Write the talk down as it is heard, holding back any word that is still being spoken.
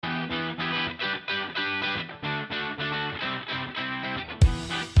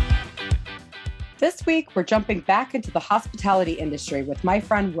This week, we're jumping back into the hospitality industry with my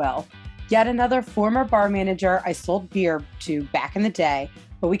friend Will, yet another former bar manager I sold beer to back in the day,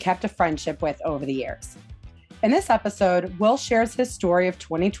 but we kept a friendship with over the years. In this episode, Will shares his story of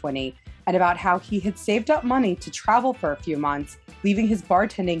 2020 and about how he had saved up money to travel for a few months, leaving his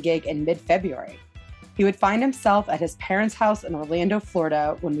bartending gig in mid-February. He would find himself at his parents' house in Orlando,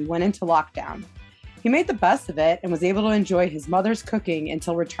 Florida when we went into lockdown. He made the best of it and was able to enjoy his mother's cooking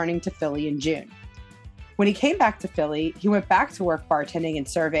until returning to Philly in June. When he came back to Philly, he went back to work bartending and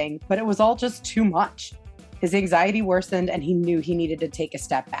serving, but it was all just too much. His anxiety worsened and he knew he needed to take a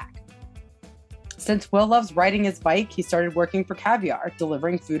step back. Since Will loves riding his bike, he started working for Caviar,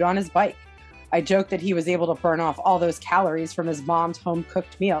 delivering food on his bike. I joked that he was able to burn off all those calories from his mom's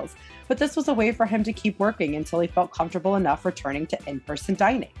home-cooked meals, but this was a way for him to keep working until he felt comfortable enough returning to in-person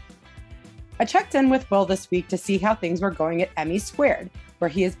dining. I checked in with Will this week to see how things were going at Emmy Squared, where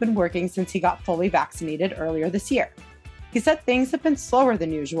he has been working since he got fully vaccinated earlier this year. He said things have been slower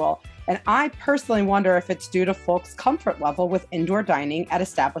than usual, and I personally wonder if it's due to folks' comfort level with indoor dining at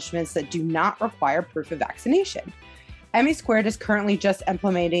establishments that do not require proof of vaccination. Emmy Squared is currently just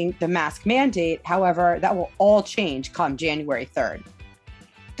implementing the mask mandate, however, that will all change come January 3rd.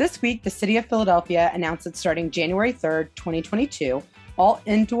 This week, the City of Philadelphia announced that starting January 3rd, 2022, all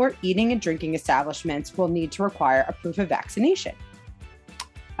indoor eating and drinking establishments will need to require a proof of vaccination.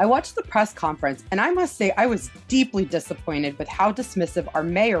 I watched the press conference, and I must say I was deeply disappointed with how dismissive our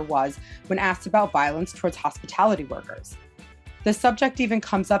mayor was when asked about violence towards hospitality workers. This subject even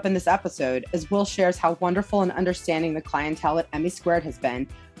comes up in this episode, as Will shares how wonderful and understanding the clientele at Emmy Squared has been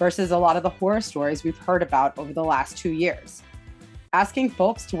versus a lot of the horror stories we've heard about over the last 2 years. Asking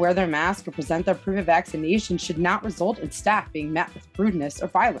folks to wear their mask or present their proof of vaccination should not result in staff being met with rudeness or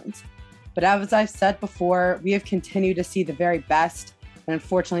violence. But as I've said before, we have continued to see the very best and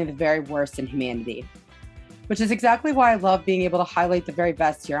unfortunately the very worst in humanity. Which is exactly why I love being able to highlight the very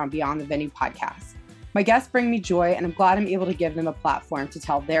best here on Beyond the Venue podcast. My guests bring me joy, and I'm glad I'm able to give them a platform to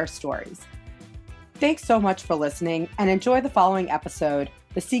tell their stories. Thanks so much for listening, and enjoy the following episode,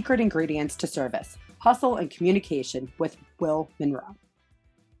 The Secret Ingredients to Service, Hustle and Communication with Will Monroe.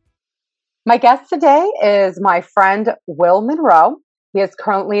 My guest today is my friend Will Monroe. He is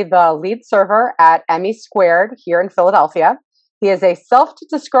currently the lead server at Emmy Squared here in Philadelphia. He is a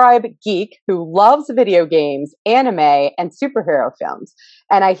self-described geek who loves video games, anime, and superhero films.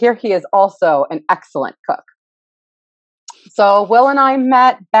 And I hear he is also an excellent cook. So Will and I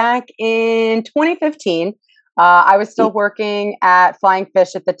met back in 2015. I was still working at Flying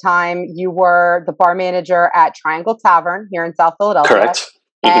Fish at the time. You were the bar manager at Triangle Tavern here in South Philadelphia. Correct.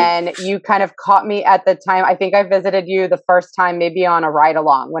 And you kind of caught me at the time. I think I visited you the first time maybe on a ride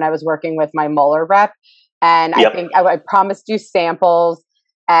along when I was working with my Mueller rep. And Yep. I think I promised you samples.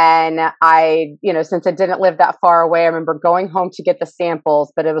 And since I didn't live that far away, I remember going home to get the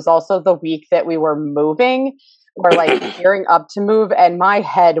samples, but it was also the week that we were moving. We're like gearing up to move, and my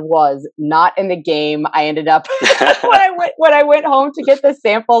head was not in the game. I ended up when I went home to get the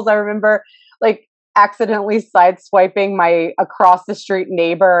samples, I remember like accidentally sideswiping my across the street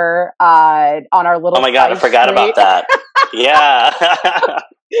neighbor on our little. Oh my God, I forgot about that. Yeah.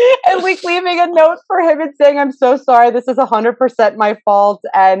 And like leaving a note for him and saying, "I'm so sorry. This is 100% my fault."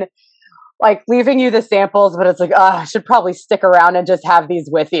 And like leaving you the samples, but it's like, I should probably stick around and just have these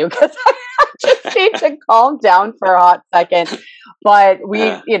with you because I just need to calm down for a hot second. But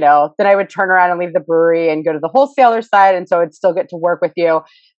then I would turn around and leave the brewery and go to the wholesaler side. And so I'd still get to work with you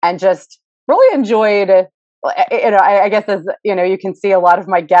and just really enjoyed, I guess, as you can see, a lot of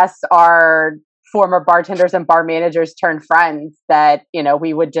my guests are former bartenders and bar managers turned friends that,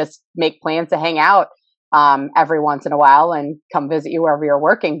 we would just make plans to hang out every once in a while and come visit you wherever you're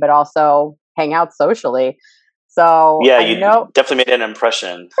working, but also hang out socially. So yeah, you definitely made an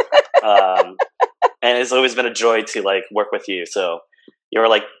impression. And it's always been a joy to like work with you. So you're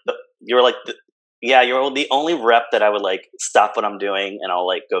the only rep that I would like stop what I'm doing and I'll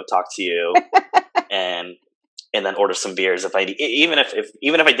like go talk to you and then order some beers if I need, even if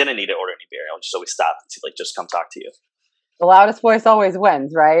I didn't need to order any beer, I'll just always stop to like just come talk to you. The loudest voice always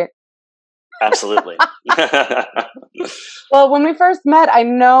wins, right? Absolutely. Well, when we first met, I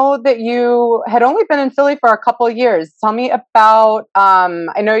know that you had only been in Philly for a couple of years. Tell me about,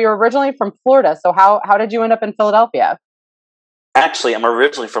 I know you're originally from Florida, so how did you end up in Philadelphia? Actually, I'm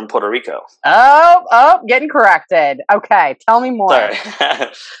originally from Puerto Rico. Oh, getting corrected. Okay, tell me more. Sorry.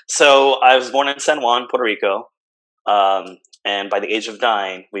 So I was born in San Juan, Puerto Rico. And by the age of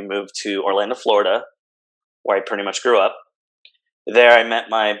 9, we moved to Orlando, Florida, where I pretty much grew up. There I met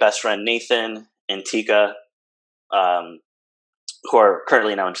my best friend Nathan and Tika, who are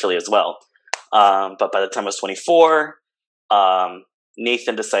currently now in Philly as well. But by the time I was 24,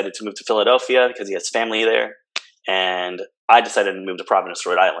 Nathan decided to move to Philadelphia because he has family there. And I decided to move to Providence,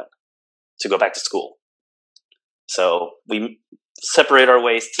 Rhode Island to go back to school. So we separated our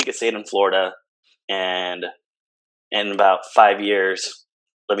ways. Tika stayed in Florida. And in about 5 years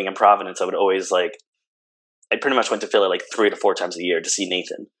living in Providence, I would always I pretty much went to Philly 3 to 4 times a year to see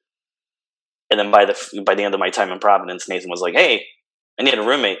Nathan. And then by the end of my time in Providence, Nathan was like, "Hey, I need a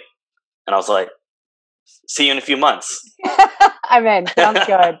roommate." And I was like, "See you in a few months." I'm in. Sounds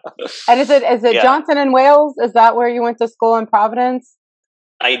good. And is it Yeah. Johnson and Wales? Is that where you went to school in Providence?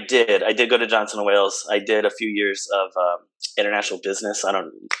 I did go to Johnson and Wales. I did a few years of international business.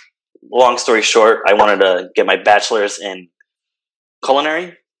 Long story short, I wanted to get my bachelor's in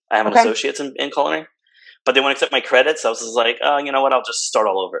culinary. I have an associate's in culinary, but they wouldn't accept my credits. So I was just like, "Oh, you know what? I'll just start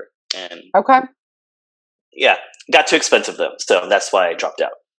all over." And yeah, got too expensive though, so that's why I dropped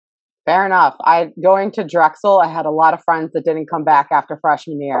out. Fair enough. Going to Drexel, I had a lot of friends that didn't come back after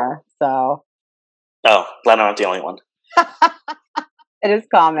freshman year. So, glad I'm not the only one. It is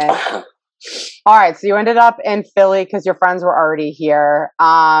common. All right, so you ended up in Philly because your friends were already here,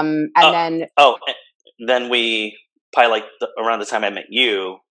 then we probably around the time I met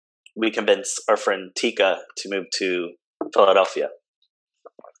you, we convinced our friend Tika to move to Philadelphia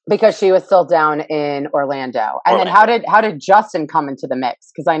because she was still down in Orlando. And then how did Justin come into the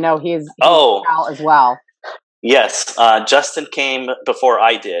mix? Because I know he's Cal as well. Yes, Justin came before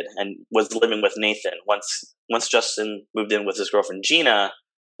I did and was living with Nathan. Once Justin moved in with his girlfriend Gina,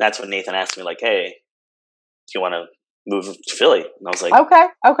 that's when Nathan asked me "Hey, do you want to move to Philly?" And I was like, "Okay,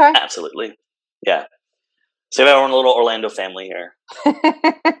 absolutely, yeah." So we have our own little Orlando family here.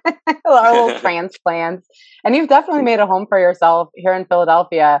 Our little transplants. And you've definitely made a home for yourself here in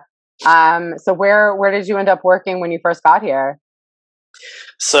Philadelphia. So where did you end up working when you first got here?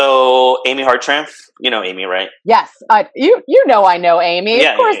 So Amy Hartranft, you know Amy, right? Yes. You know I know Amy.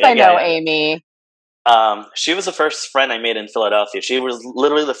 Of course I know Amy. She was the first friend I made in Philadelphia. She was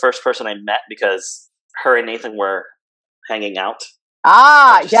literally the first person I met because her and Nathan were hanging out.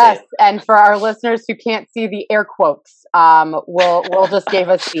 Yes. And for our listeners who can't see the air quotes, Will just gave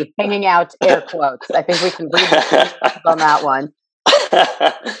us the hanging out air quotes. I think we can read the on that one.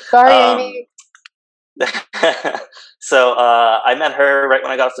 Sorry, Amy. So I met her right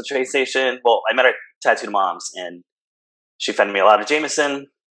when I got off the train station. Well, I met her Tattooed Moms, and she fed me a lot of Jameson.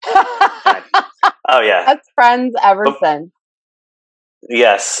 That's friends ever since.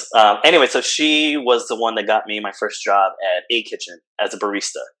 Yes. Anyway, so she was the one that got me my first job at A Kitchen as a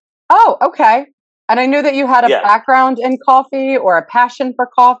barista. Oh, okay. And I knew that you had a background in coffee or a passion for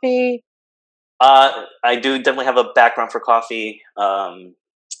coffee. I do definitely have a background for coffee.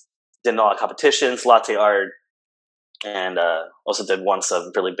 Did a lot of competitions, latte art, and also did once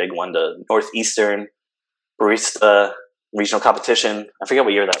a really big one, the Northeastern Barista Regional Competition. I forget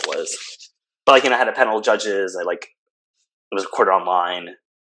what year that was. But I had a panel of judges. It was recorded online.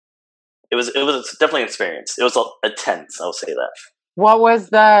 It was definitely an experience. It was intense, I'll say that. What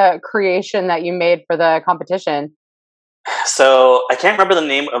was the creation that you made for the competition? So I can't remember the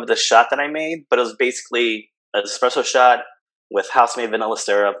name of the shot that I made, but it was basically an espresso shot with house-made vanilla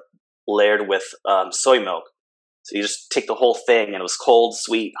syrup layered with soy milk. So you just take the whole thing, and it was cold,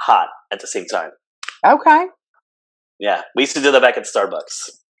 sweet, hot at the same time. Okay. Yeah, we used to do that back at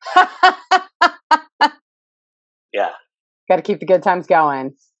Starbucks. Yeah. Got to keep the good times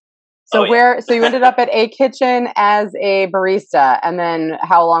going. So so you ended up at A Kitchen as a barista, and then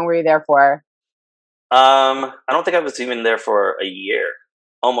how long were you there for? I don't think I was even there for a year.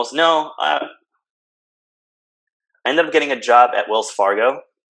 Almost. No. I ended up getting a job at Wells Fargo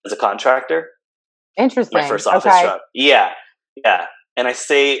as a contractor. Interesting. My first office job. Yeah. Yeah. And I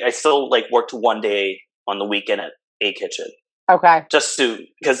still worked one day on the weekend at A Kitchen. Okay.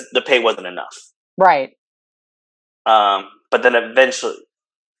 Because the pay wasn't enough. Right. But then eventually,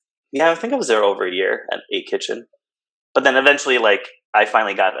 I think I was there over a year at A Kitchen. But then eventually, I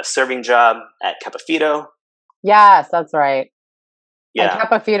finally got a serving job at Capofitto. Yes, that's right. Yeah. And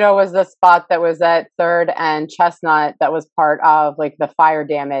Capofitto was the spot that was at 3rd and Chestnut that was part of the fire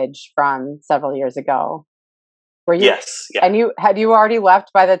damage from several years ago. Were you? Yes. Yeah. And had you already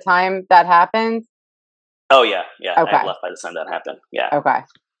left by the time that happened? Oh yeah, yeah. Okay. I had left by the time that happened. Yeah. Okay.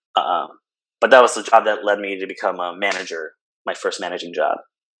 But that was the job that led me to become a manager. My first managing job.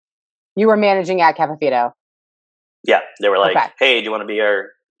 You were managing at Capofitto. Yeah, they were like, "Hey, do you want to be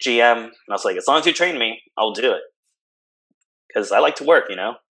our GM?" And I was like, "As long as you train me, I'll do it." Because I like to work,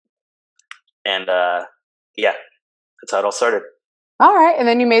 And that's how it all started. All right, and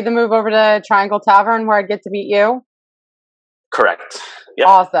then you made the move over to Triangle Tavern, where I'd get to meet you. Correct. Yep.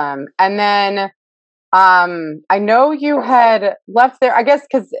 Awesome. And then I know you had left there, I guess,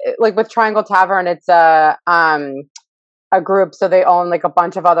 because like with Triangle Tavern, it's a group, so they own like a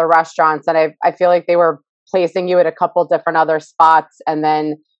bunch of other restaurants, and I feel like they were placing you at a couple different other spots, and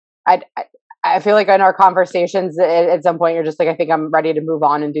then I feel like in our conversations at some point you're just like, I think I'm ready to move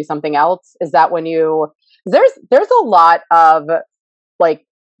on and do something else. Is that when there's a lot of like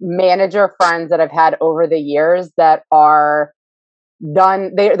manager friends that I've had over the years that are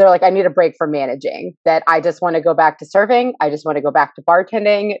done, they're like, I need a break from managing, that I just want to go back to serving, I just want to go back to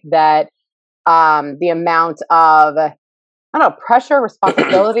bartending, that the amount of, I don't know, pressure,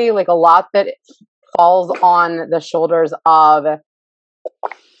 responsibility, like a lot that falls on the shoulders of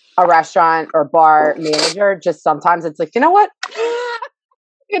a restaurant or bar manager, just sometimes it's like, you know what,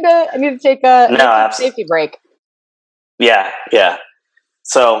 I need to take a safety break. Yeah.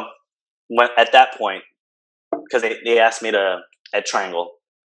 So at that point, because they asked me to, at Triangle,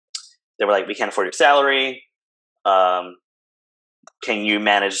 they were like, we can't afford your salary. Can you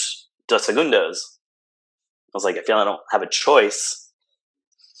manage Dos Segundos? I was like, I feel I don't have a choice.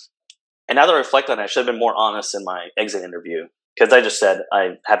 And now that I reflect on it, I should have been more honest in my exit interview, because I just said,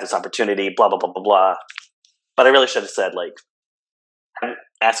 I have this opportunity, blah, blah, blah, blah, blah. But I really should have said, like,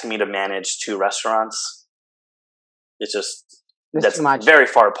 asking me to manage 2 restaurants, it's that's too much. Very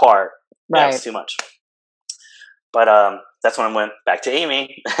far apart. Right. Yeah, it's too much. But that's when I went back to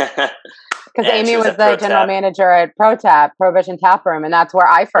Amy. Because Amy was the general manager at Prohibition Tap Room, and that's where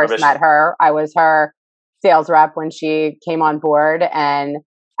I first met her. I was her sales rep when she came on board, and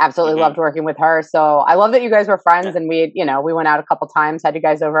absolutely loved working with her. So I love that you guys were friends, and we went out a couple times, had you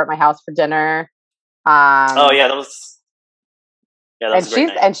guys over at my house for dinner. Oh yeah, that was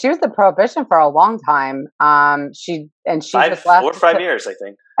and she was the Prohibition for a long time. She just left 4 or 5 years, I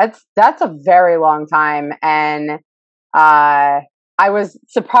think. That's a very long time, and I was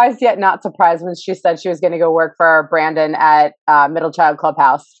surprised yet not surprised when she said she was going to go work for Brandon at Middle Child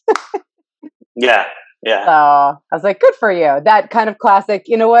Clubhouse. Yeah. So I was like, good for you. That kind of classic,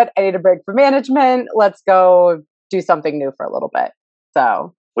 you know what? I need a break from management. Let's go do something new for a little bit.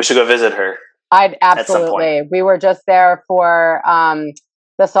 So we should go visit her. I'd absolutely. We were just there for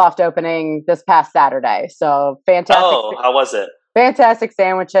the soft opening this past Saturday. So fantastic. Oh, how was it? Fantastic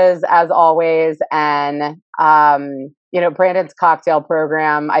sandwiches as always. And, Brandon's cocktail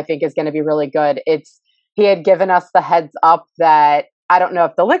program, I think, is going to be really good. He had given us the heads up that I don't know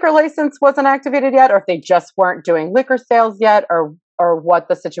if the liquor license wasn't activated yet, or if they just weren't doing liquor sales yet, or what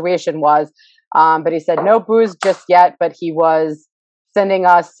the situation was. But he said no booze just yet, but he was sending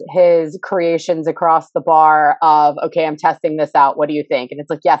us his creations across the bar of, okay, I'm testing this out. What do you think? And it's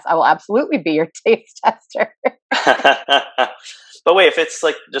like, yes, I will absolutely be your taste tester. But wait, if it's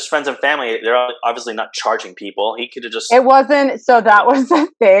like just friends and family, they're obviously not charging people. He could have just... It wasn't. So that was the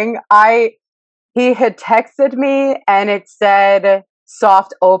thing. He had texted me and it said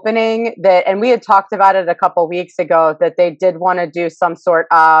soft opening, and we had talked about it a couple weeks ago, that they did want to do some sort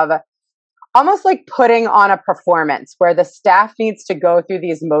of almost like putting on a performance where the staff needs to go through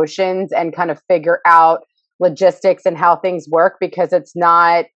these motions and kind of figure out logistics and how things work, because it's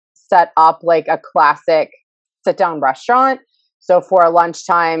not set up like a classic sit down restaurant. So for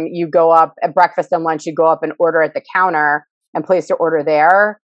lunchtime, you go up at breakfast and lunch, you go up and order at the counter and place your order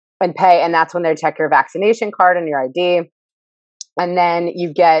there and pay. And that's when they check your vaccination card and your ID. And then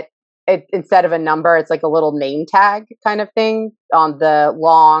you get it, instead of a number, it's like a little name tag kind of thing on the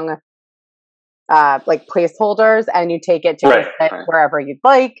long, like placeholders, and you take it to wherever you'd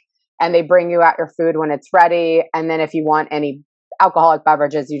like, and they bring you out your food when it's ready. And then if you want any alcoholic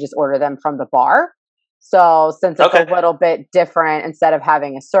beverages, you just order them from the bar. So since it's a little bit different, instead of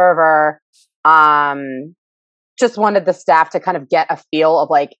having a server, just wanted the staff to kind of get a feel of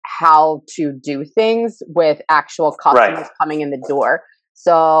like how to do things with actual customers coming in the door.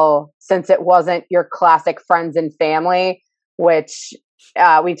 So since it wasn't your classic friends and family, which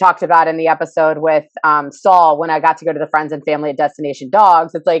we talked about in the episode with Saul, when I got to go to the friends and family at Destination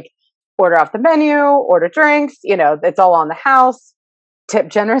Dogs, it's like order off the menu, order drinks, it's all on the house, tip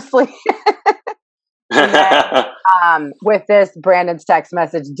generously. And then, with this, Brandon's text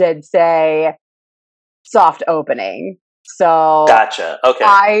message did say soft opening. So gotcha.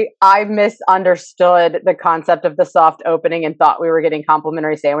 Okay. I misunderstood the concept of the soft opening and thought we were getting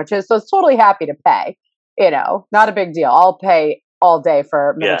complimentary sandwiches. So I was totally happy to pay, not a big deal. I'll pay all day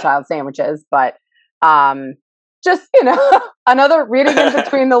for middle child sandwiches, but just, another reading in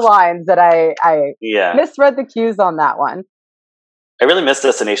between the lines that I misread the cues on that one. I really miss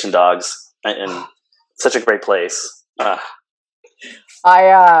Destination Dogs, and such a great place. One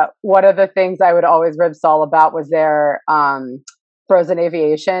of the things I would always rib Saul about was their Frozen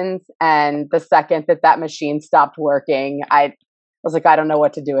Aviations, and the second that machine stopped working, I was like, I don't know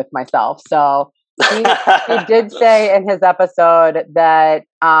what to do with myself. So he did say in his episode that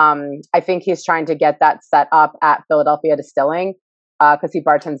I think he's trying to get that set up at Philadelphia Distilling because he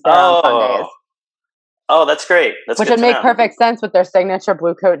bartends there on Sundays. Oh, that's great. That's which good would make perfect sense with their signature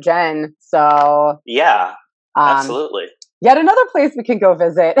Blue Coat Gin. So yeah, absolutely. Yet another place we can go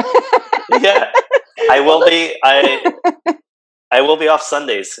visit. Yeah, I will be. I will be off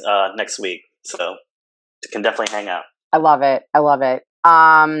Sundays next week, so you can definitely hang out. I love it. I love it.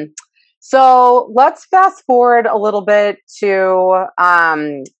 So let's fast forward a little bit to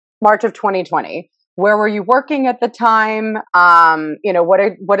March of 2020. Where were you working at the time?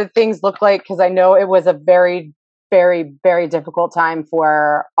 What did things look like? Because I know it was a very, very, very difficult time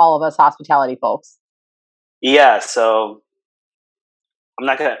for all of us hospitality folks. Yeah, so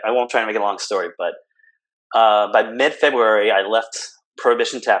I won't try to make it a long story, but by mid-February, I left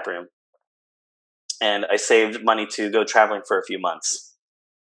Prohibition Tap Room, and I saved money to go traveling for a few months.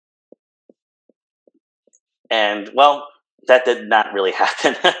 And, well, that did not really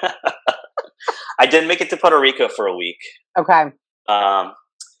happen. I did make it to Puerto Rico for a week. Okay. But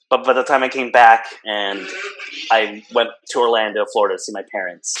by the time I came back and I went to Orlando, Florida to see my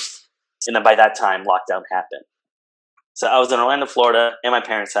parents, and then by that time, lockdown happened. So I was in Orlando, Florida, in my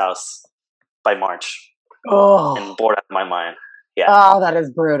parents' house by March. Oh. And bored out of my mind. Yeah. Oh, that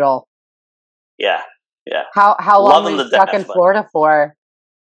is brutal. Yeah. Yeah. How long were you stuck in Florida for?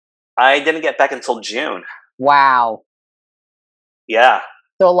 I didn't get back until June. Wow. Yeah.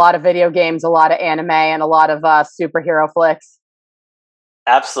 So a lot of video games, a lot of anime, and a lot of superhero flicks.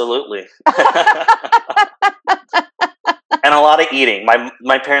 Absolutely. And a lot of eating.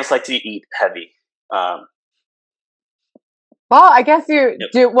 My parents like to eat heavy. Well, I guess you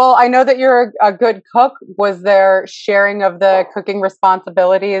do. Well, I know that you're a good cook. Was there sharing of the cooking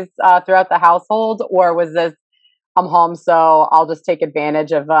responsibilities throughout the household, or was this, I'm home, so I'll just take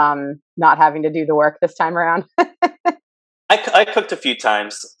advantage of not having to do the work this time around? I cooked a few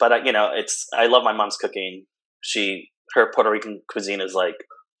times, but I love my mom's cooking. Her Puerto Rican cuisine is like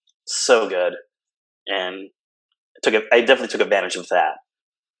so good, and I definitely took advantage of that.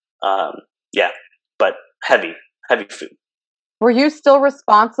 Yeah, but heavy food. Were you still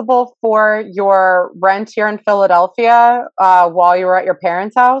responsible for your rent here in Philadelphia while you were at your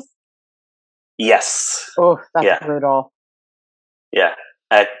parents' house? Yes. Oh, that's brutal. Yeah,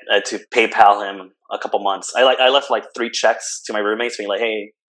 I had to PayPal him a couple months. I left like 3 checks to my roommates, being like,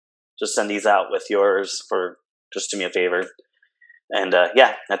 "Hey, just send these out with yours for just do me a favor." And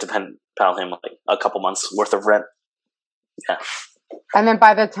I had to PayPal him like a couple months worth of rent. Yeah. And then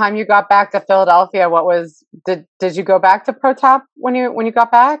by the time you got back to Philadelphia, did you go back to ProTap when you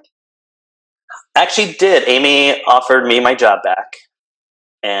got back? Actually did. Amy offered me my job back.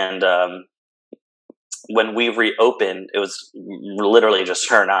 And when we reopened, it was literally just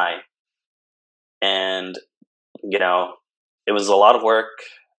her and I. And, it was a lot of work,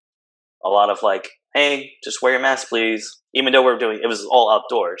 a lot of like, hey, just wear your mask, please. Even though it was all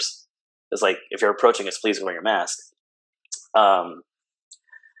outdoors. It's like, if you're approaching us, please wear your mask.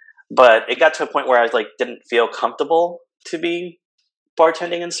 But it got to a point where I didn't feel comfortable to be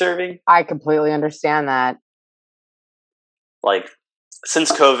bartending and serving. I completely understand that. Like,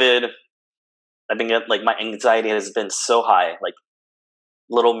 since COVID, I've been my anxiety has been so high, like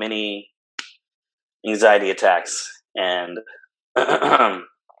little mini anxiety attacks, and I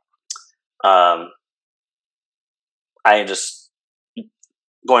just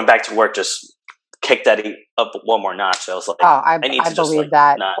going back to work just kicked that up one more notch. I was like, I believe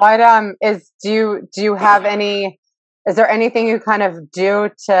that. What do you have any? Is there anything you kind of do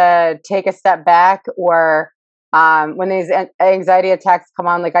to take a step back, or when these anxiety attacks come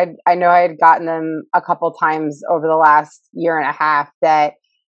on? Like I know I had gotten them a couple times over the last year and a half. That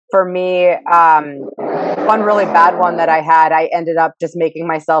for me, one really bad one that I had, I ended up just making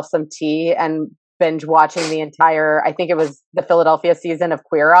myself some tea and binge watching the entire. I think it was the Philadelphia season of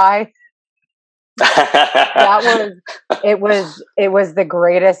Queer Eye. It was the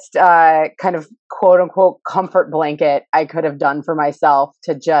greatest kind of quote unquote comfort blanket I could have done for myself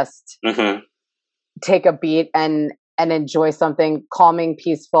to just take a beat and enjoy something calming,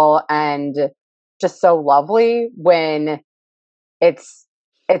 peaceful, and just so lovely when it's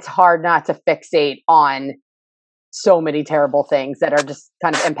hard not to fixate on so many terrible things that are just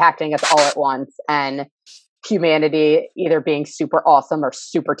kind of impacting us all at once, and humanity either being super awesome or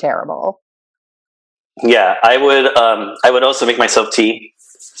super terrible. Yeah, I would also make myself tea,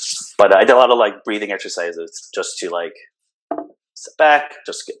 but I did a lot of breathing exercises just to sit back,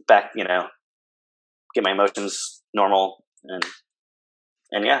 just get back, get my emotions normal, and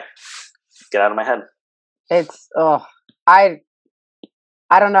and yeah, get out of my head. It's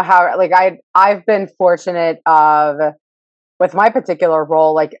I don't know how, like, I've been fortunate of, with my particular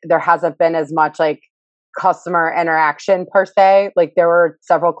role, like there hasn't been as much like customer interaction per se. Like there were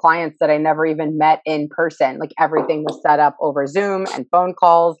several clients that I never even met in person. Like everything was set up over Zoom and phone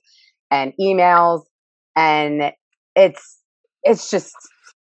calls and emails. And it's just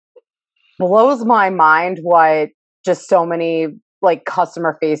blows my mind what just so many like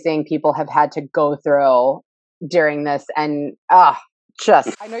customer facing people have had to go through during this. And just,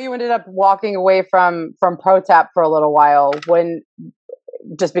 I know you ended up walking away from ProTap for a little while when,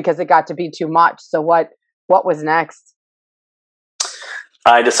 just because it got to be too much. So what was next?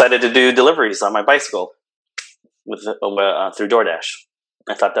 I decided to do deliveries on my bicycle with through DoorDash.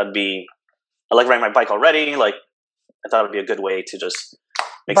 I thought I like riding my bike already. Like I thought it'd be a good way to just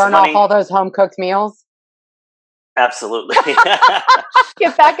make burn some money. Off all those home cooked meals. Absolutely.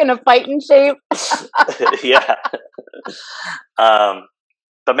 Get back into fighting shape. Yeah.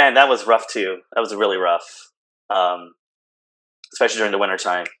 But man, that was rough too. That was really rough. Especially during the winter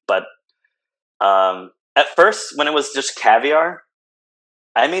time. But at first, when it was just caviar,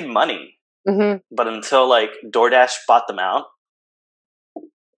 I made money. Mm-hmm. But until like DoorDash bought them out,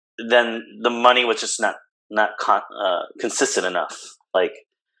 then the money was just not consistent enough. Like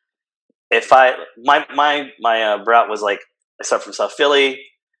if my route was like I start from South Philly,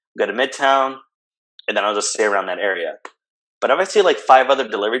 go to Midtown, and then I'll just stay around that area. But if I see like 5 other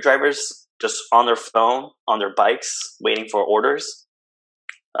delivery drivers just on their phone, on their bikes, waiting for orders,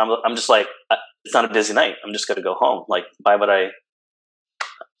 I'm just like, it's not a busy night. I'm just going to go home. Like, why would I?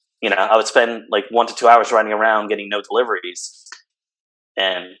 I would spend like 1 to 2 hours riding around getting no deliveries,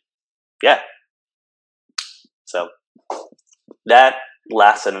 and yeah. So that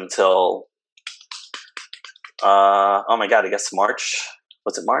lasted until, oh my God, I guess March.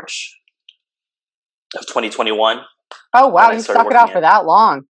 Was it March of 2021? Oh wow, you stuck it out for that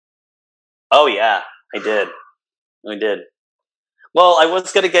long. Oh yeah, I did. Well,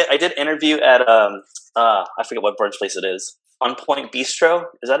 I did interview at I forget what brunch place it is. On Point Bistro,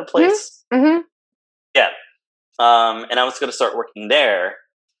 is that a place? Mm-hmm. Yeah. And I was gonna start working there,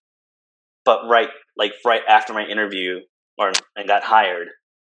 but right after my interview and got hired,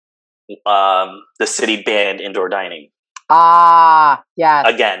 the city banned indoor dining. Yes.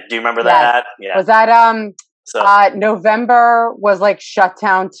 Again, do you remember that? Yeah. Was that November was like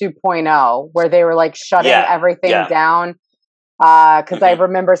Shutdown 2.0, where they were like shutting everything down? Because I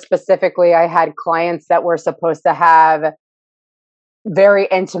remember specifically, I had clients that were supposed to have very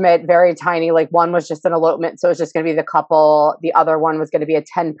intimate, very tiny, like one was just an elopement, so it was just going to be the couple. The other one was going to be a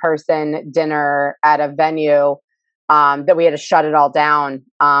 10-person dinner at a venue, that we had to shut it all down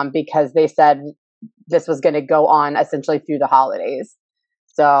because they said this was going to go on essentially through the holidays.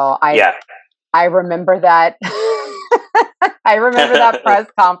 So I remember that. I remember that press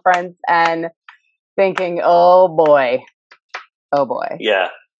conference and thinking, oh boy. Yeah.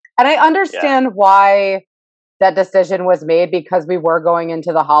 And I understand why that decision was made, because we were going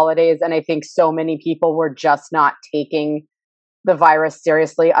into the holidays, and I think so many people were just not taking the virus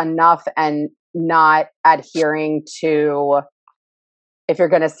seriously enough and not adhering to, if you're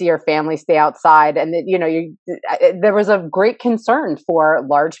going to see your family, stay outside. And there was a great concern for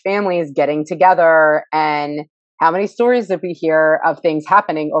large families getting together, and how many stories did we hear of things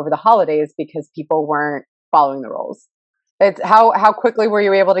happening over the holidays because people weren't following the rules? It's how quickly were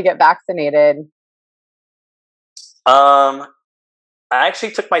you able to get vaccinated? I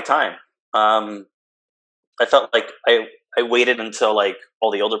actually took my time. I felt like I waited until like all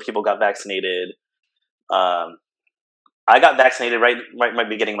the older people got vaccinated. I got vaccinated right my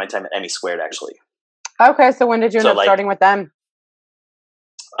beginning of my time at Emmy Squared, actually. Okay, so when did you end up starting with them?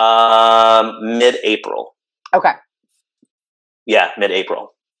 Mid-April. Okay. Yeah,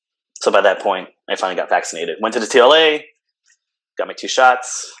 mid-April. So by that point, I finally got vaccinated. Went to the TLA, got my 2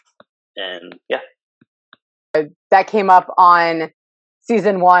 shots, and yeah. That came up on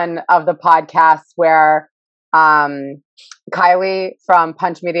season 1 of the podcast where Kylie from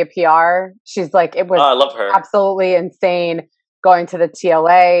Punch Media PR, she's like, it was I love her. Absolutely insane going to the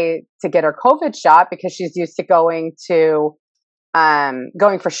TLA to get her COVID shot, because she's used to going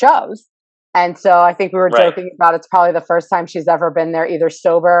for shows. And so I think we were joking about it's probably the first time she's ever been there, either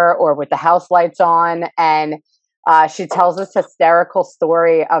sober or with the house lights on. And she tells this hysterical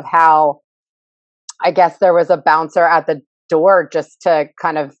story of how, I guess there was a bouncer at the door just to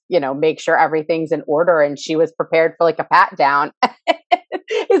kind of, make sure everything's in order. And she was prepared for like a pat down.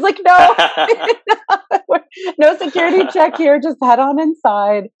 He's like, no, no security check here. Just head on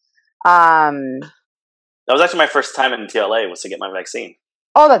inside. That was actually my first time in TLA was to get my vaccine.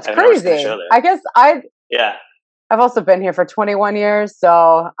 Oh, that's I've never seen a crazy. show there. I guess Yeah. I've also been here for 21 years,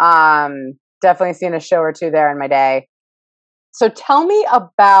 so definitely seen a show or two there in my day. So tell me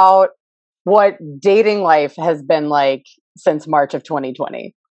about what dating life has been like since March of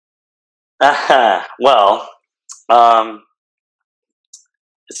 2020. Well, um,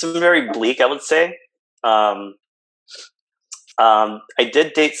 it's been very bleak, I would say. Um, I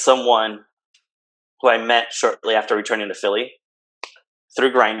did date someone who I met shortly after returning to Philly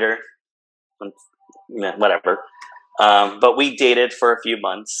through Grindr, whatever. But we dated for a few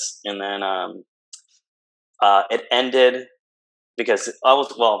months, and then it ended because I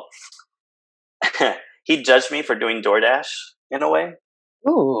was he judged me for doing DoorDash in a way.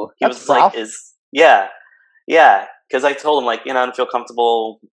 Ooh, He that's was rough. like, yeah," because I told him like, I don't feel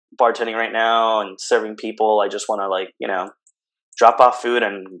comfortable bartending right now and serving people. I just want to like, drop off food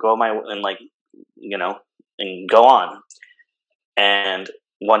and go and go on. And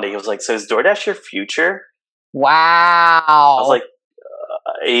one day he was like, "So is DoorDash your future?" I was Wow. like,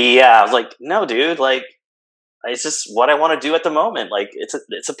 "Yeah." I was like, "No, dude. Like, it's just what I want to do at the moment. Like,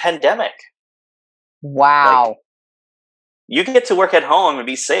 it's a pandemic. Like, Wow. you get to work at home and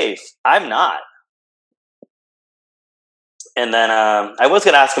be safe. I'm not." And then I was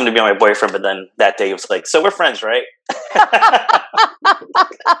gonna ask him to be my boyfriend, but then that day he was like, "So we're friends, right?"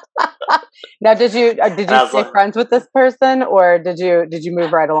 Now, did you I was stay like, friends with this person, or did you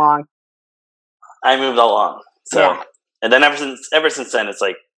move right along? I moved along. So, Yeah. and then ever since then, it's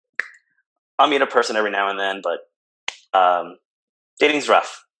like I'll meet a person every now and then, but dating's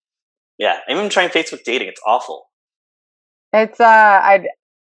rough. Yeah, I'm even trying Facebook dating. It's awful. It's I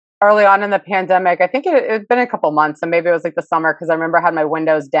early on in the pandemic, I think it'd been a couple months, and maybe it was like the summer because I remember I had my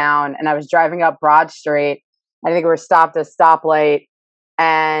windows down and I was driving up Broad Street. I think we were stopped at a stoplight,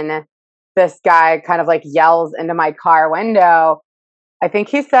 and this guy kind of like yells into my car window. I think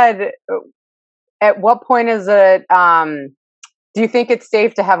he said, "At what point is it? Do you think it's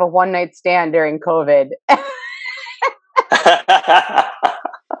safe to have a one night stand during COVID?"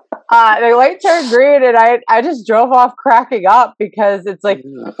 The light turned green, and I just drove off cracking up because it's like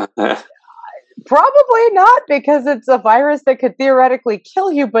probably not, because it's a virus that could theoretically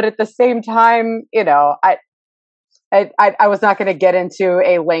kill you, but at the same time, I was not going to get into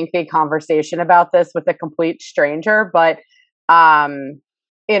a lengthy conversation about this with a complete stranger, but I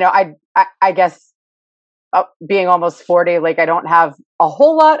guess being almost 40, like I don't have a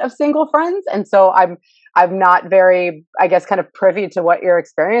whole lot of single friends, and so I'm not very, I guess, kind of privy to what your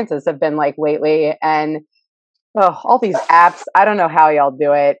experiences have been like lately. And all these apps, I don't know how y'all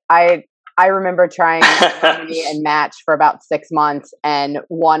do it. I remember trying Harmony and Match for about 6 months and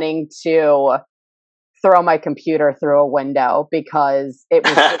wanting to throw my computer through a window because it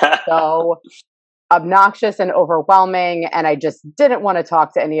was just so obnoxious and overwhelming, and I just didn't want to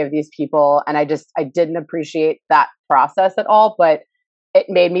talk to any of these people, and I didn't appreciate that process at all, but it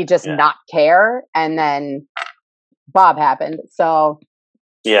made me just Yeah. not care. And then Bob happened. So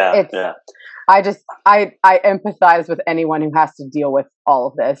Yeah. I empathize with anyone who has to deal with all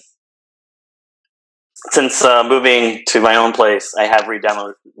of this. Since moving to my own place, I have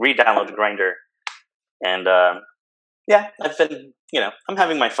re-downloaded Grindr, and I've been, I'm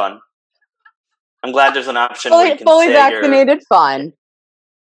having my fun. I'm glad there's an option where you can fully say vaccinated fun.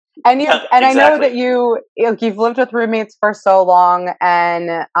 And exactly. I know that you've lived with roommates for so long,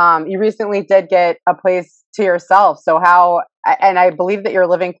 and you recently did get a place to yourself. So and I believe that you're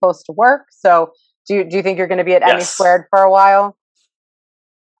living close to work. So do you think you're going to be at Emmy Squared for a while?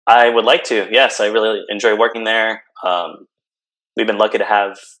 I would like to. Yes, I really enjoy working there. We've been lucky to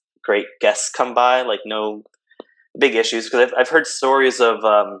have great guests come by, like no big issues. Because I've heard stories of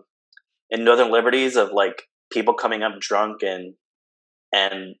in Northern Liberties of like people coming up drunk and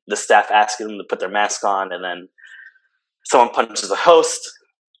the staff asking them to put their mask on, and then someone punches the host.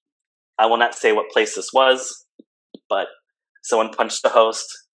 I will not say what place this was, but someone punched the host.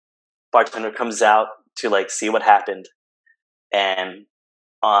 Bartender comes out to like see what happened, and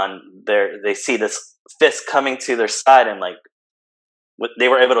they see this fist coming to their side, and like they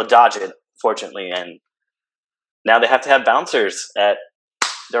were able to dodge it, fortunately, and now they have to have bouncers at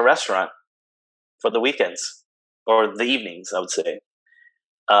their restaurant for the weekends or the evenings, I would say.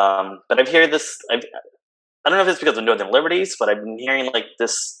 But I've heard this. I don't know if it's because of Northern Liberties, but I've been hearing like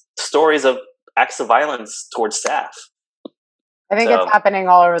this stories of acts of violence towards staff. I think it's happening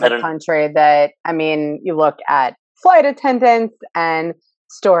all over the country. That, I mean, you look at flight attendants and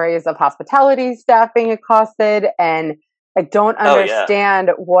stories of hospitality staff being accosted, and I don't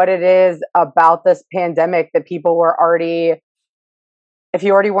understand what it is about this pandemic that people were already if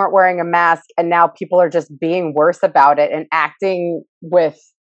you already weren't wearing a mask and now people are just being worse about it and acting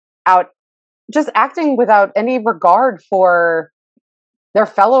without any regard for their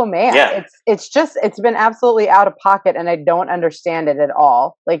fellow man. Yeah. It's been absolutely out of pocket, and I don't understand it at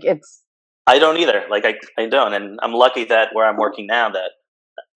all. Like, I don't either. Like, I don't. And I'm lucky that where I'm working now, that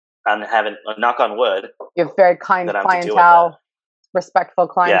I'm having a knock on wood. You have very kind clientele, respectful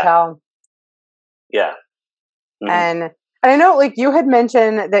clientele. Yeah. Mm-hmm. And I know, like, you had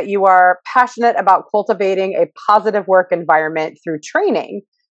mentioned that you are passionate about cultivating a positive work environment through training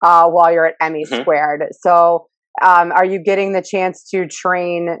while you're at Emmy Squared. So are you getting the chance to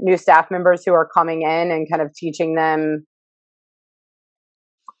train new staff members who are coming in and kind of teaching them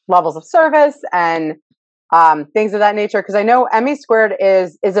levels of service and things of that nature? Because I know Emmy Squared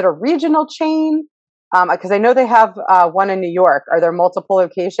is it a regional chain? Because I know they have one in New York. Are there multiple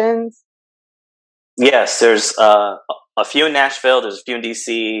locations? Yes, there's a few in Nashville. There's a few in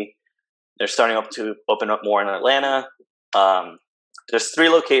DC. They're starting to open up more in Atlanta. There's 3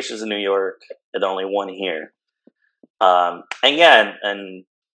 locations in New York and only 1 here. And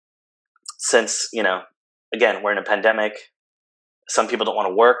since, again, we're in a pandemic, some people don't want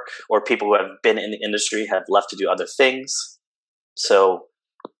to work, or people who have been in the industry have left to do other things. So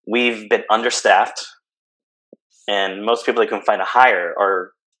we've been understaffed, and most people that can find to hire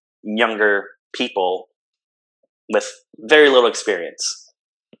are younger people with very little experience.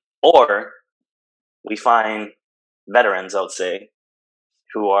 Or we find veterans, I would say,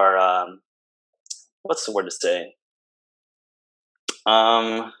 who are, what's the word to say?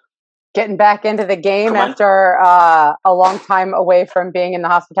 Getting back into the game after a long time away from being in the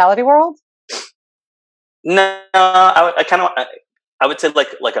hospitality world? No, I would say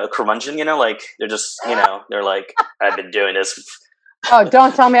like a curmudgeon, like they're just, they're like, I've been doing this. Oh,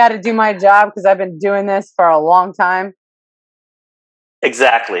 don't tell me how to do my job because I've been doing this for a long time.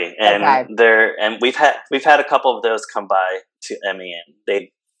 Exactly. And we've had a couple of those come by to Emmy, and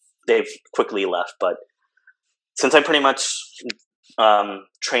they've quickly left. But since I pretty much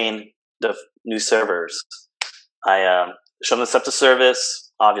train the new servers, I show them the steps of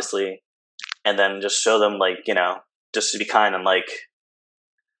service, obviously, and then just show them, like, just to be kind and, like,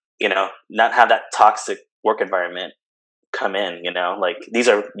 not have that toxic work environment come in, like, these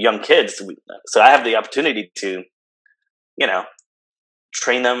are young kids. So I have the opportunity to,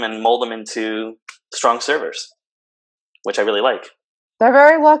 train them and mold them into strong servers, which I really like. They're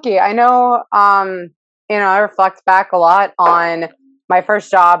very lucky. I know, I reflect back a lot on my first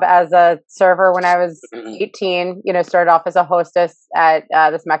job as a server when I was 18, started off as a hostess at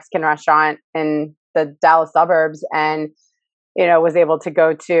this Mexican restaurant in the Dallas suburbs, and, was able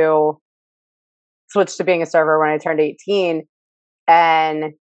to switch to being a server when I turned 18,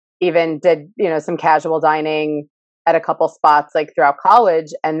 and even did, some casual dining at a couple spots, like, throughout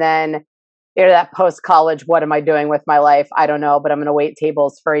college. And then, that post-college, what am I doing with my life? I don't know, but I'm going to wait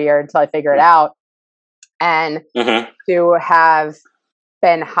tables for a year until I figure it out. And to have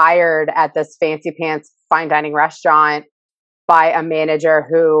been hired at this fancy pants fine dining restaurant by a manager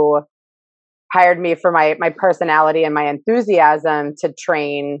who hired me for my personality and my enthusiasm to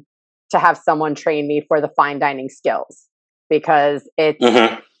have someone train me for the fine dining skills, because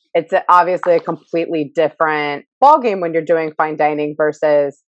it's obviously a completely different ballgame when you're doing fine dining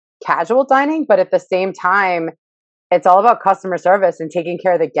versus casual dining. But at the same time, it's all about customer service and taking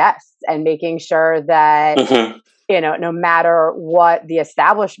care of the guests and making sure that, no matter what the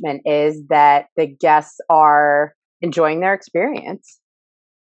establishment is, that the guests are enjoying their experience.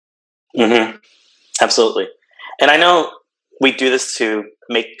 Absolutely. And I know we do this to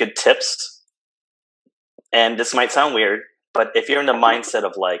make good tips. And this might sound weird, but if you're in the mindset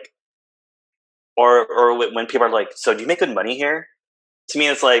of, like, or when people are like, so do you make good money here? To me,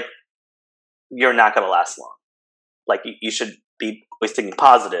 it's like, you're not going to last long. Like, you should be always thinking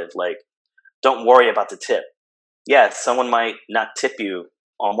positive. Like, don't worry about the tip. Yeah, someone might not tip you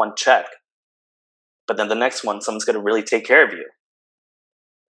on one check, but then the next one, someone's going to really take care of you.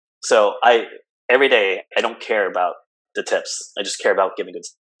 So every day, I don't care about the tips. I just care about giving good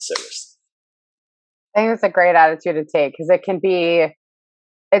service. I think it's a great attitude to take, because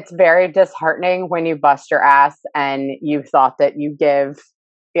it's very disheartening when you bust your ass and you thought that you give,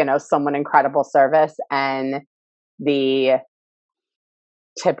 someone incredible service, and the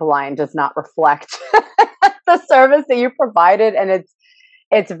tip line does not reflect the service that you provided. And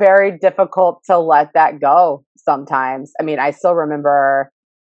it's very difficult to let that go sometimes. I mean, I still remember,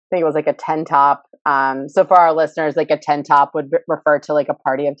 I think it was like a 10 top. So for our listeners, like, a 10 top would refer to, like, a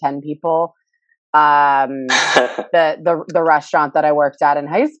party of 10 people. The restaurant that I worked at in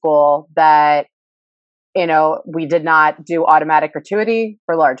high school, that we did not do automatic gratuity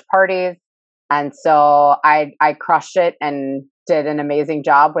for large parties. And so I crushed it and did an amazing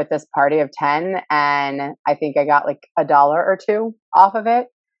job with this party of 10. And I think I got like $1 or $2 off of it.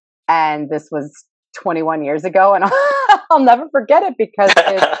 And this was 21 years ago. And I'll never forget it because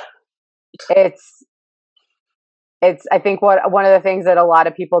it's I think one of the things that a lot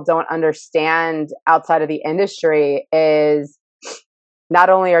of people don't understand outside of the industry is not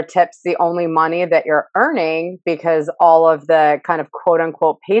only are tips the only money that you're earning, because all of the kind of quote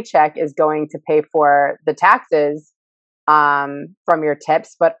unquote paycheck is going to pay for the taxes from your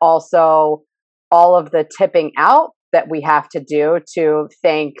tips, but also all of the tipping out that we have to do to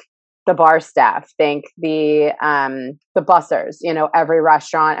thank the bar staff, thank the bussers. Every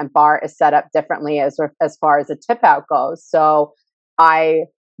restaurant and bar is set up differently as far as the tip out goes. So I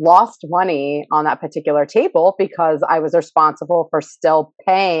lost money on that particular table because I was responsible for still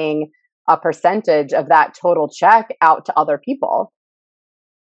paying a percentage of that total check out to other people.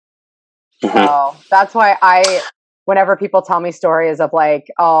 So that's why whenever people tell me stories of like,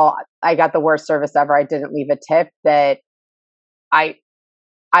 oh, I got the worst service ever, I didn't leave a tip, that I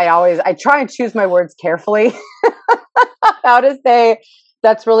try and choose my words carefully how to say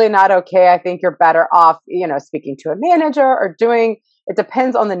that's really not okay. I think you're better off, speaking to a manager or it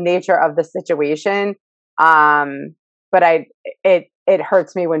depends on the nature of the situation. But it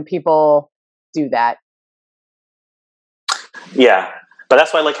hurts me when people do that. Yeah. But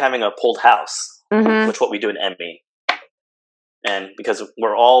that's why I like having a pulled house, which what we do in Emmy. And because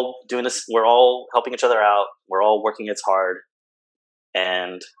we're all doing this, we're all helping each other out. We're all working as hard.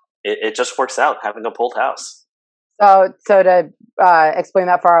 And it just works out having a pulled house. So to explain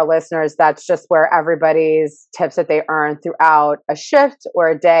that for our listeners, that's just where everybody's tips that they earn throughout a shift or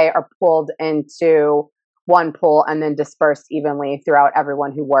a day are pulled into one pool and then dispersed evenly throughout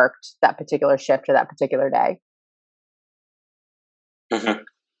everyone who worked that particular shift or that particular day.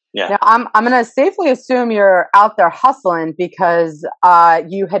 Yeah. Now I'm going to safely assume you're out there hustling because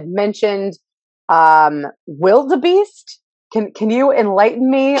you had mentioned Wildebeest. Can you enlighten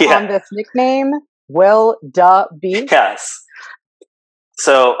me on this nickname? Wildebeest? Yes.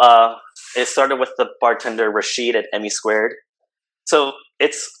 So it started with the bartender Rashid at Emmy Squared. So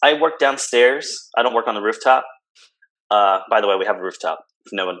I work downstairs. I don't work on the rooftop. By the way, we have a rooftop,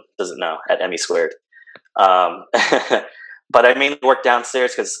 if no one doesn't know, at Emmy Squared. But I mainly work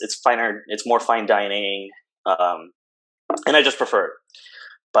downstairs because it's finer, it's more fine dining, and I just prefer it.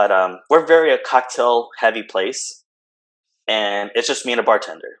 But we're very a cocktail-heavy place, and it's just me and a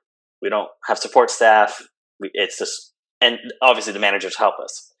bartender. We don't have support staff. It's just, and obviously the managers help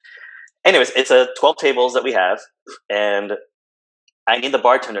us. Anyways, it's 12 tables that we have, and I need the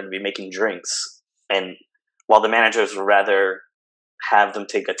bartender to be making drinks. And while the managers would rather have them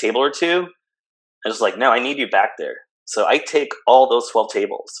take a table or two, I was like, no, I need you back there. So I take all those 12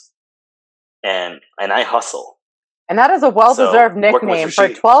 tables, and I hustle. And that is a well-deserved nickname. For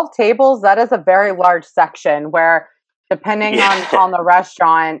 12 tables, that is a very large section where, depending on the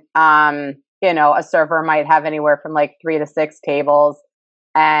restaurant, a server might have anywhere from like 3 to 6 tables.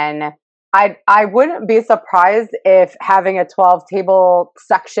 And I wouldn't be surprised if having a 12-table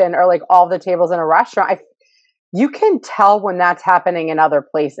section or like all the tables in a restaurant, you can tell when that's happening in other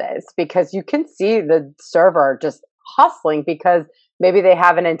places because you can see the server just hustling because maybe they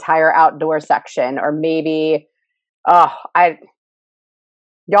have an entire outdoor section or maybe, y'all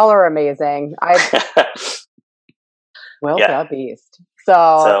are amazing. Wildebeest.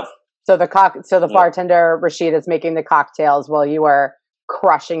 So the bartender Rashid is making the cocktails while you are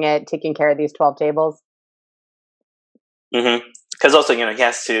crushing it, taking care of these 12 tables. Because also, he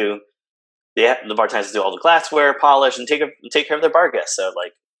has to. The bartenders do all the glassware, polish, and take care of their bar guests. So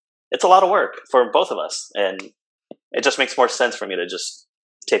like, it's a lot of work for both of us, and it just makes more sense for me to just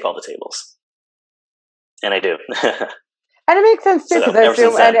take all the tables, and I do. And it makes sense too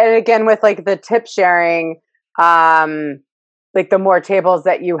because and again with like the tip sharing. Like the more tables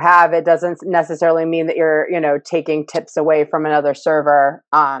that you have, it doesn't necessarily mean that you're, taking tips away from another server,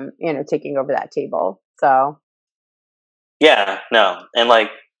 taking over that table. So. Yeah, no. And like,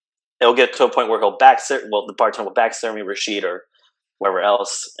 it'll get to a point where the bartender will back serve me Rashid or wherever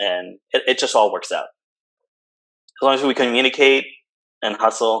else. And it just all works out. As long as we communicate and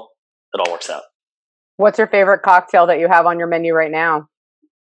hustle, it all works out. What's your favorite cocktail that you have on your menu right now?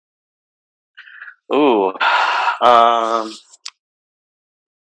 Ooh,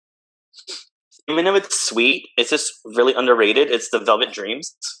 even though it's sweet, it's just really underrated. It's the Velvet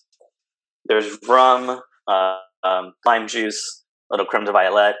Dreams. There's rum, lime juice, a little creme de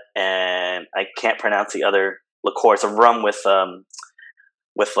violette, and I can't pronounce the other liqueur. It's a rum with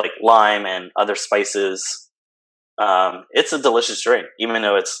with like lime and other spices. It's a delicious drink, even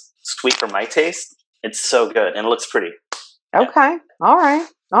though it's sweet for my taste. It's so good and it looks pretty. Okay. All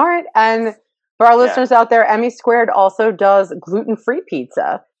right. And for our listeners out there, Emmy Squared also does gluten-free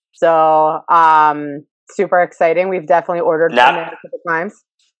pizza. So, super exciting. We've definitely ordered from there a couple times.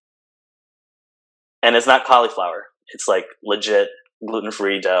 And it's not cauliflower. It's like legit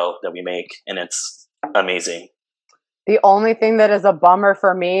gluten-free dough that we make, and it's amazing. The only thing that is a bummer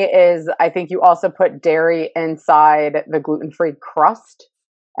for me is I think you also put dairy inside the gluten-free crust.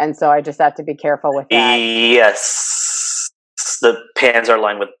 And so I just have to be careful with that. Yes. The pans are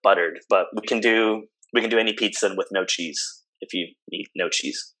lined with buttered, but we can do any pizza with no cheese if you need no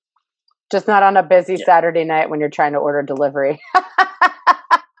cheese. Just not on a busy Saturday night when you're trying to order delivery.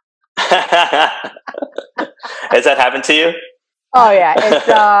 Has that happened to you? Oh yeah. It's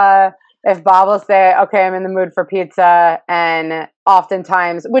if Bob will say, okay, I'm in the mood for pizza, and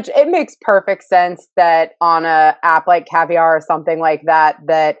oftentimes, which it makes perfect sense that on a app like Caviar or something like that,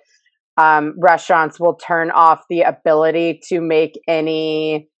 restaurants will turn off the ability to make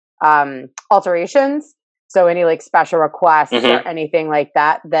any alterations. So any like special requests or anything like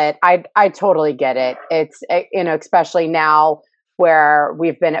that I totally get it. It's, especially now where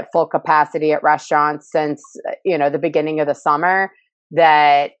we've been at full capacity at restaurants since, the beginning of the summer,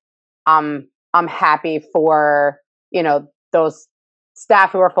 that I'm happy for, those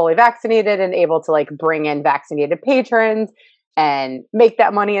staff who are fully vaccinated and able to like bring in vaccinated patrons and make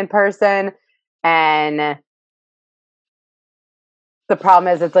that money in person. And the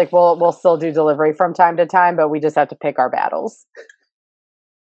problem is it's like, we'll still do delivery from time to time, but we just have to pick our battles.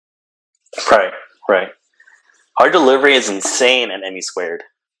 Right. Our delivery is insane at Emmy Squared. I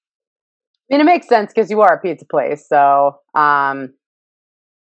mean, it makes sense because you are a pizza place. So, and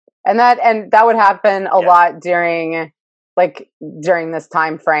that would happen a lot during this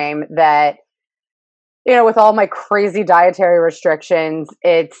time frame that, with all my crazy dietary restrictions,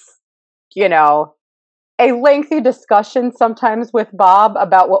 it's, a lengthy discussion sometimes with Bob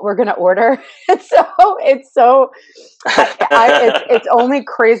about what we're going to order. It's only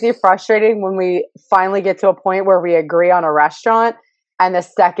crazy frustrating when we finally get to a point where we agree on a restaurant, and the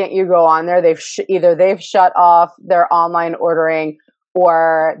second you go on there, they've shut off their online ordering,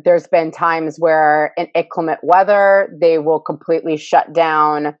 or there's been times where in inclement weather, they will completely shut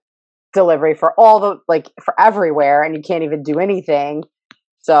down delivery for for everywhere, and you can't even do anything.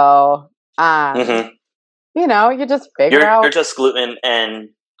 So, you just figure out. You're just gluten and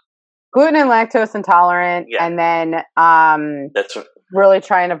lactose intolerant, and then that's really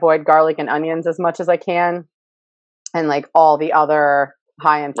try and avoid garlic and onions as much as I can, and like all the other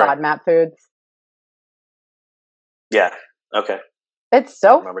high in FODMAP foods. Yeah. Okay. It's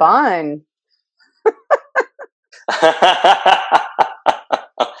so fun.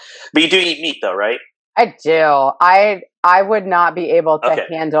 But you do eat meat, though, right? I do. I would not be able to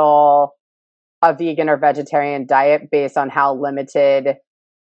handle a vegan or vegetarian diet based on how limited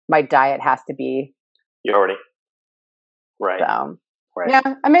my diet has to be. You already right. So,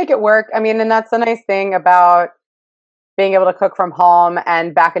 yeah, I make it work. I mean, and that's the nice thing about being able to cook from home.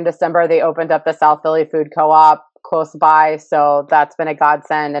 And back in December, they opened up the South Philly Food Co-op close by, so that's been a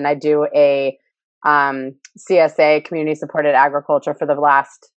godsend. And I do a CSA, community supported agriculture, for the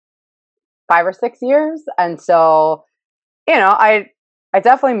last 5 or 6 years, and so I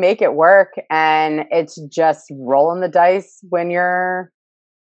definitely make it work, and it's just rolling the dice when you're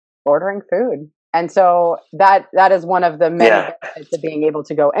ordering food. And so that is one of the many benefits of being able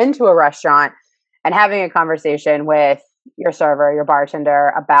to go into a restaurant and having a conversation with your server, your bartender,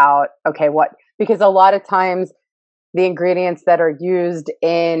 about, because a lot of times the ingredients that are used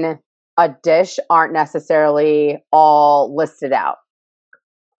in a dish aren't necessarily all listed out.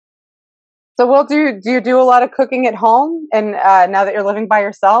 So, do you do a lot of cooking at home? And now that you're living by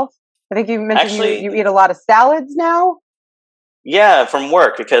yourself, I think you mentioned you eat a lot of salads now. Yeah, from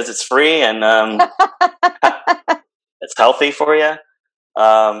work, because it's free and it's healthy for you.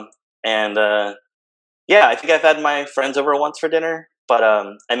 I think I've had my friends over once for dinner, but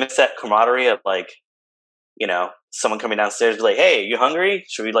I miss that camaraderie of someone coming downstairs and be like, "Hey, you hungry?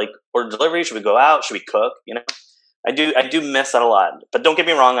 Should we order delivery? Should we go out? Should we cook?" I do miss that a lot. But don't get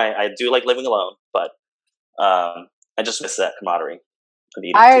me wrong, I do like living alone, but I just miss that camaraderie of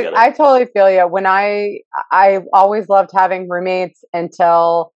eating together. I totally feel you. When I always loved having roommates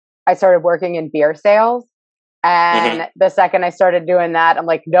until I started working in beer sales. And the second I started doing that, I'm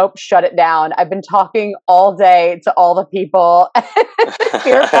like, nope, shut it down. I've been talking all day to all the people,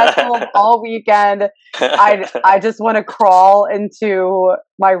 beer festivals all weekend. I just want to crawl into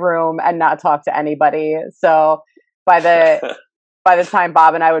my room and not talk to anybody. So by the by the time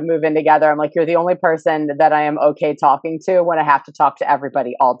Bob and I would move in together, I'm like, you're the only person that I am okay talking to when I have to talk to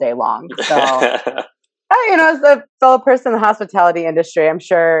everybody all day long. So, as a fellow person in the hospitality industry, I'm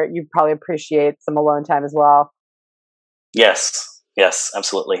sure you probably appreciate some alone time as well. Yes,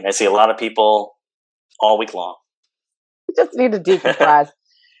 absolutely. I see a lot of people all week long. You just need to decompress.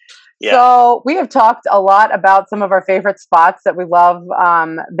 Yeah. So we have talked a lot about some of our favorite spots that we love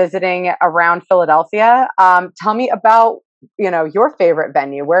visiting around Philadelphia. Tell me about your favorite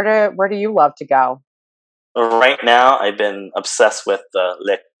venue. Where do you love to go? Right now, I've been obsessed with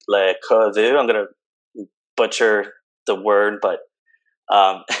Le Corvu. I'm gonna butcher the word, but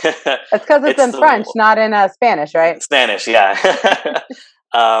it's because it's in French, not in Spanish, right? Spanish, yeah.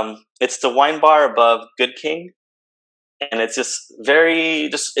 It's the wine bar above Good King. And it's just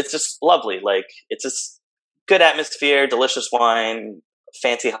it's just lovely. Like, it's just good atmosphere, delicious wine,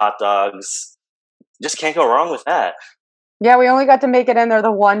 fancy hot dogs. Just can't go wrong with that. Yeah, we only got to make it in there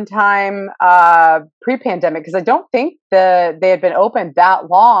the one time pre-pandemic, because I don't think they had been open that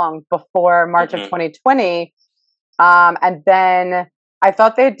long before March of 2020. And then I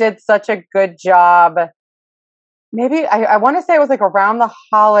thought they did such a good job. Maybe I want to say it was like around the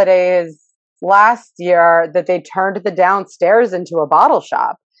holidays last year that they turned the downstairs into a bottle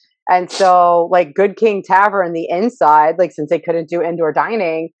shop. And so like Good King Tavern, the inside, like since they couldn't do indoor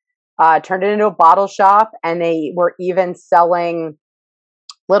dining, turned it into a bottle shop, and they were even selling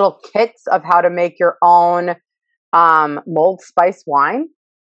little kits of how to make your own mulled spice wine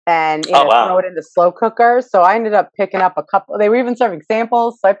and throw it in the slow cooker. So I ended up picking up a couple. They were even serving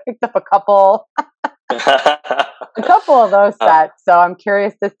samples, so I picked up a couple of those sets. So I'm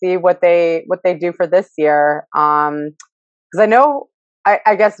curious to see what they do for this year. Because I know,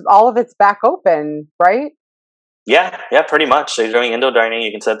 I guess all of it's back open, right? Yeah, pretty much. So you're doing indoor dining.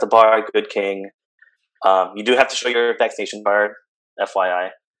 You can set the bar at Good King. You do have to show your vaccination card,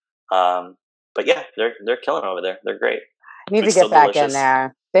 FYI. But yeah, they're killing over there. They're great. I need to get back in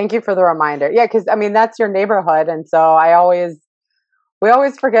there. Thank you for the reminder. Yeah, because I mean that's your neighborhood, and so we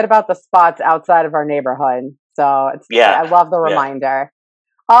always forget about the spots outside of our neighborhood. So I love the reminder.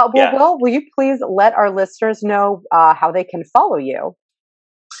 Will you please let our listeners know how they can follow you?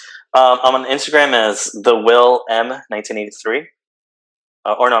 I'm on Instagram as the Will M 1983.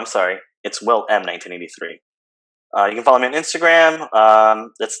 I'm sorry, it's Will M 1983. You can follow me on Instagram.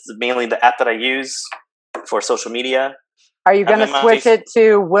 That's mainly the app that I use for social media. Are you going to switch it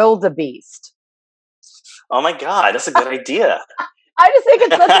to Wildebeest? Oh my God, that's a good idea. I just think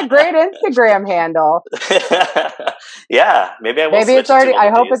it's such a great Instagram handle. Yeah, maybe I will. Maybe it's already. I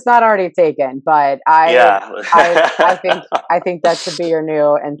hope it's not already taken, but I think that should be your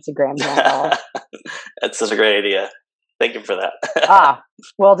new Instagram handle. That's such a great idea. Thank you for that.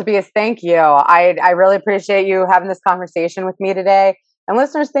 Wildebeest, thank you. I really appreciate you having this conversation with me today. And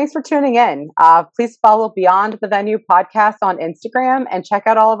listeners, thanks for tuning in. Please follow Beyond the Venue podcast on Instagram and check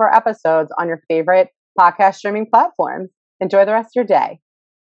out all of our episodes on your favorite podcast streaming platforms. Enjoy the rest of your day.